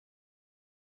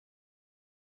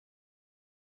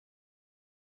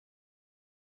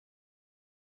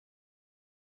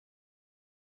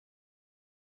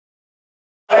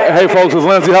Hey folks, it's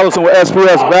Lindsey Hellison with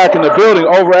SPS back in the building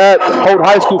over at Holt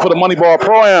High School for the Moneyball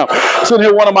ProAm. Sitting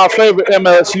here, one of my favorite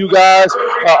MSU guys,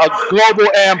 a global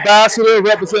ambassador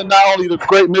representing not only the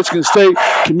great Michigan State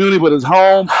community but his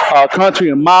home country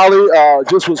in Mali.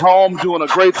 Just was home doing a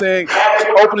great thing,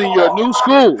 opening your new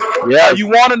school. Yeah, you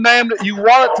wanted to name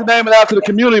it after the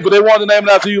community, but they wanted to name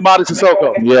it after you, Mady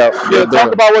Sissoko. Yeah.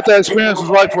 Talk about what that experience was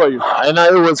like for you. I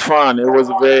know it was fun. It was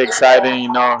very exciting.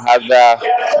 You know, have that.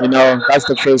 You know, that's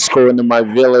the first school in my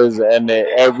village, and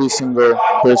every single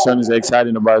person is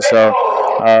excited about it. So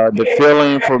the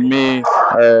feeling for me,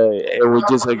 it was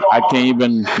just like, I can't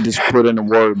even just put in a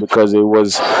word because it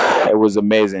was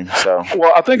amazing. So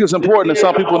well, I think it's important that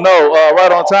some people know.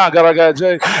 Right on time, I got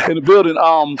Jay in the building.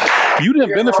 You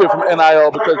didn't benefit from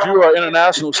NIL because you are an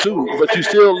international student, but you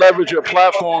still leverage your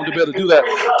platform to be able to do that.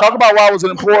 Talk about why was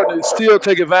it important to still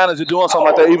take advantage of doing something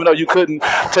like that, even though you couldn't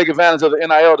take advantage of the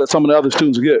NIL that some of the other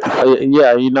students get.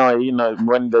 Yeah, you know,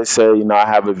 when they say, you know, I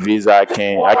have a visa, I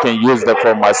can use that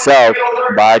for myself,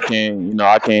 but I can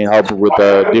help with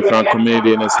a different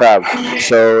community and stuff.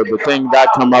 So the thing that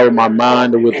come out of my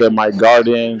mind with my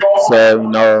guardian said, you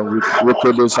know, we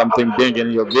could do something big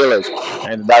in your village,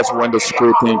 and that's when the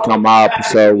school thing come up.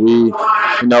 So we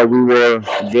were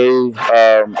very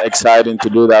excited to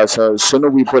do that. So as soon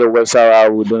as we put a website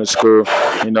out, we're doing school.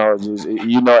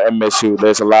 MSU,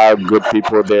 there's a lot of good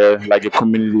people there. Like the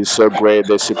community is so great.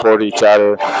 They support each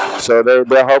other. So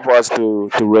they help us to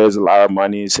raise a lot of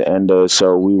monies, and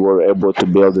so we were able to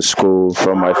build a school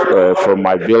for my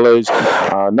village.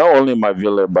 Not only my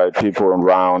village, but people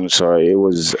around. So it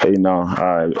was,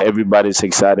 everybody's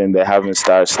excited. They haven't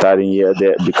started studying yet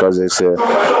because it's a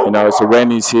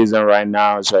rainy season right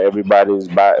now. So everybody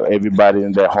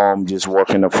in their home just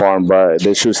working the farm, but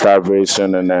they should start very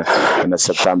soon in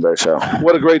September. So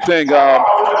what a great thing.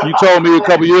 You told me a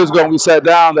couple years ago when we sat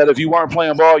down that if you weren't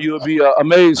playing ball, you would be a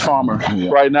maize farmer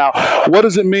right now. What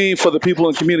does it mean for the people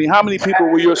in the community? How many people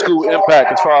will your school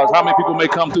impact as far as how many people may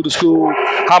come through the school?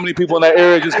 How many people in that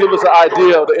area? Just give us an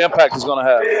idea of the impact it's going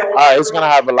to have. It's going to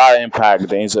have a lot of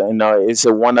impact. It's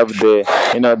one of the,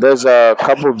 there's a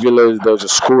couple of villages, there's a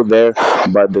school there,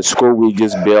 but the school we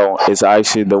just built is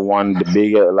actually the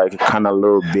bigger, like kind of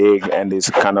little big, and it's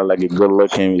kind of like a good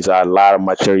looking. It's a lot of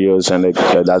materials and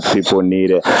that people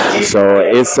need it. So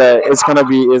it's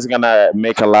gonna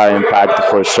make a lot of impact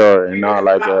for sure.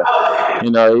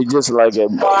 It's just like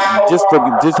just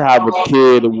to have a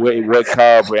kid wake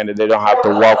up and they don't have to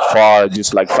walk far,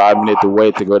 just like 5 minutes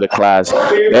away to go to class.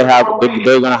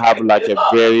 They're gonna have like a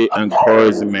very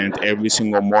encouragement every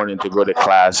single morning to go to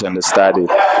class and to study.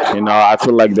 I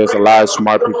feel like there's a lot of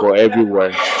smart people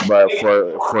everywhere, but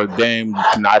for them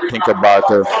to not think about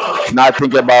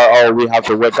oh, we have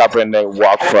to wake up and then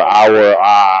walk for an hour.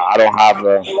 I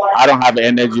don't have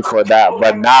energy for that.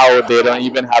 But now they don't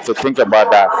even have to think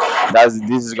about that.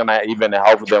 This is gonna even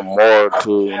help them more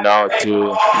to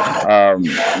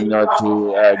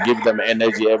give them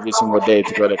energy every single day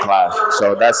to go to class.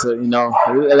 So that's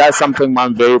something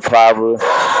I'm very proud of.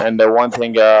 And the one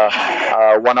thing,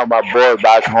 one of my boys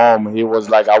back home, he was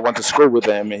like, I went to school with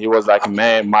him, and he was like,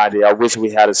 man, Mady, I wish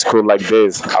we had a school like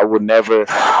this. I would never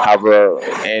have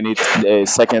any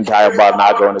second time about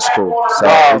not going to school. So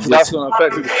that's going to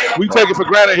affect you. We take it for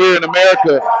granted here in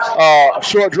America. A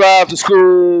short drive to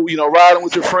school, riding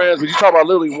with your friends, but you talk about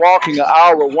literally walking an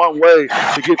hour one way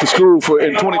to get to school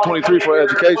in 2023 for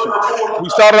education. We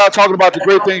started out talking about the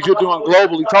great things you're doing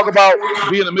globally. Talk about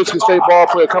being a Michigan State ball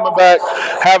player, coming back,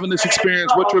 having this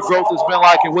experience, what your growth has been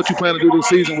like, and what you plan to do this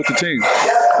season with the team.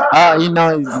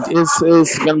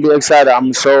 It's gonna be exciting.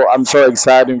 I'm so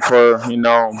excited for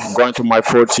going to my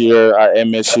fourth year at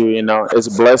MSU. It's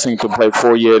a blessing to play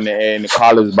 4 years in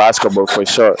college basketball for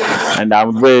sure, and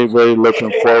I'm very, very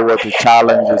looking forward to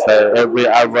challenges that every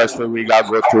rest of the week I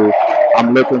go through.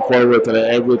 I'm looking forward to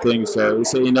everything. So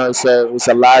it's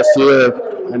a last year,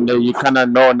 and you kind of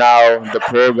know now the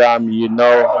program. You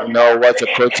know what the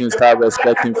coaching staff is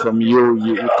expecting from you.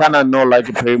 You kind of know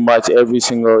like pretty much every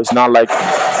single. It's not like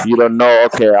you don't know.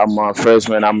 Okay, I'm a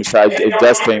freshman. I'm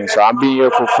adjusting. So I'm being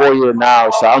here for 4 years now.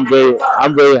 So I'm very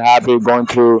happy going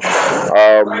through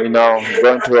all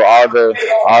the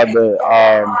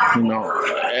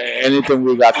anything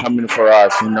we got coming for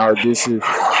us. This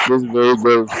very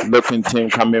good looking team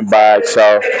coming back.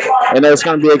 So it's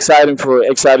gonna be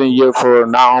exciting year for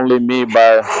not only me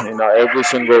but every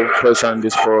single person in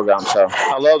this program. So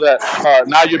I love that.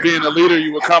 Now you're being a leader.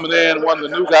 You were coming in, one of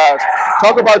the new guys.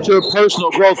 Talk about your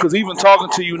personal growth, because even talking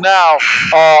to you now,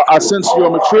 I sense your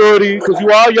maturity, because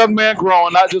you are a young man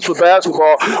growing, not just with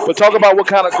basketball, but talk about what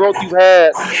kind of growth you've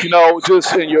had, you know,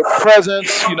 just in your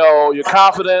presence, you know, your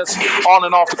confidence on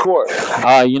and off the court.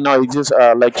 You know, it just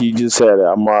like you just said,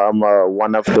 I'm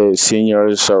one of the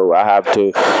seniors, so I have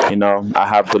to, you know, I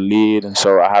have to lead,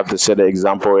 so I have to set an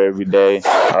example every day.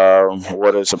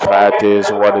 What is a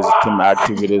practice? What is team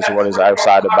activities? What is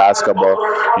outside of basketball?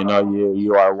 You know,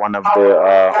 you are one of the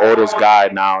oldest guy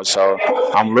now, so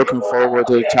I'm looking forward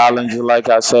to the challenge, like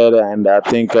I said, and I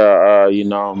think you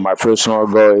know, my personal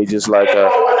goal is just like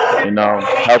you know,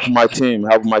 help my team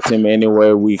any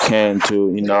way we can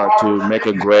to, you know, to make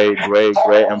a great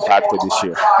impact this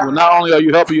year. Well, not only are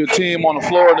you helping your team on the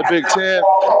floor in the Big Ten,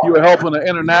 you are helping an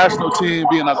international team,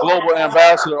 being a global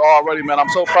ambassador already, man. I'm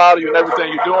so proud of you and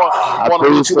everything you're doing. I want to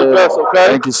wish you the best, okay?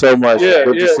 Thank you so much. Yeah,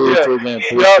 Good to see you too, man.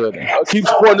 Appreciate it. Keep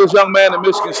supporting this young man in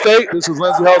Michigan State. This is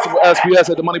Lindsey Hudson with SPS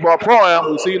at the Moneyball ProAm.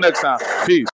 We'll see you next time.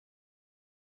 Peace.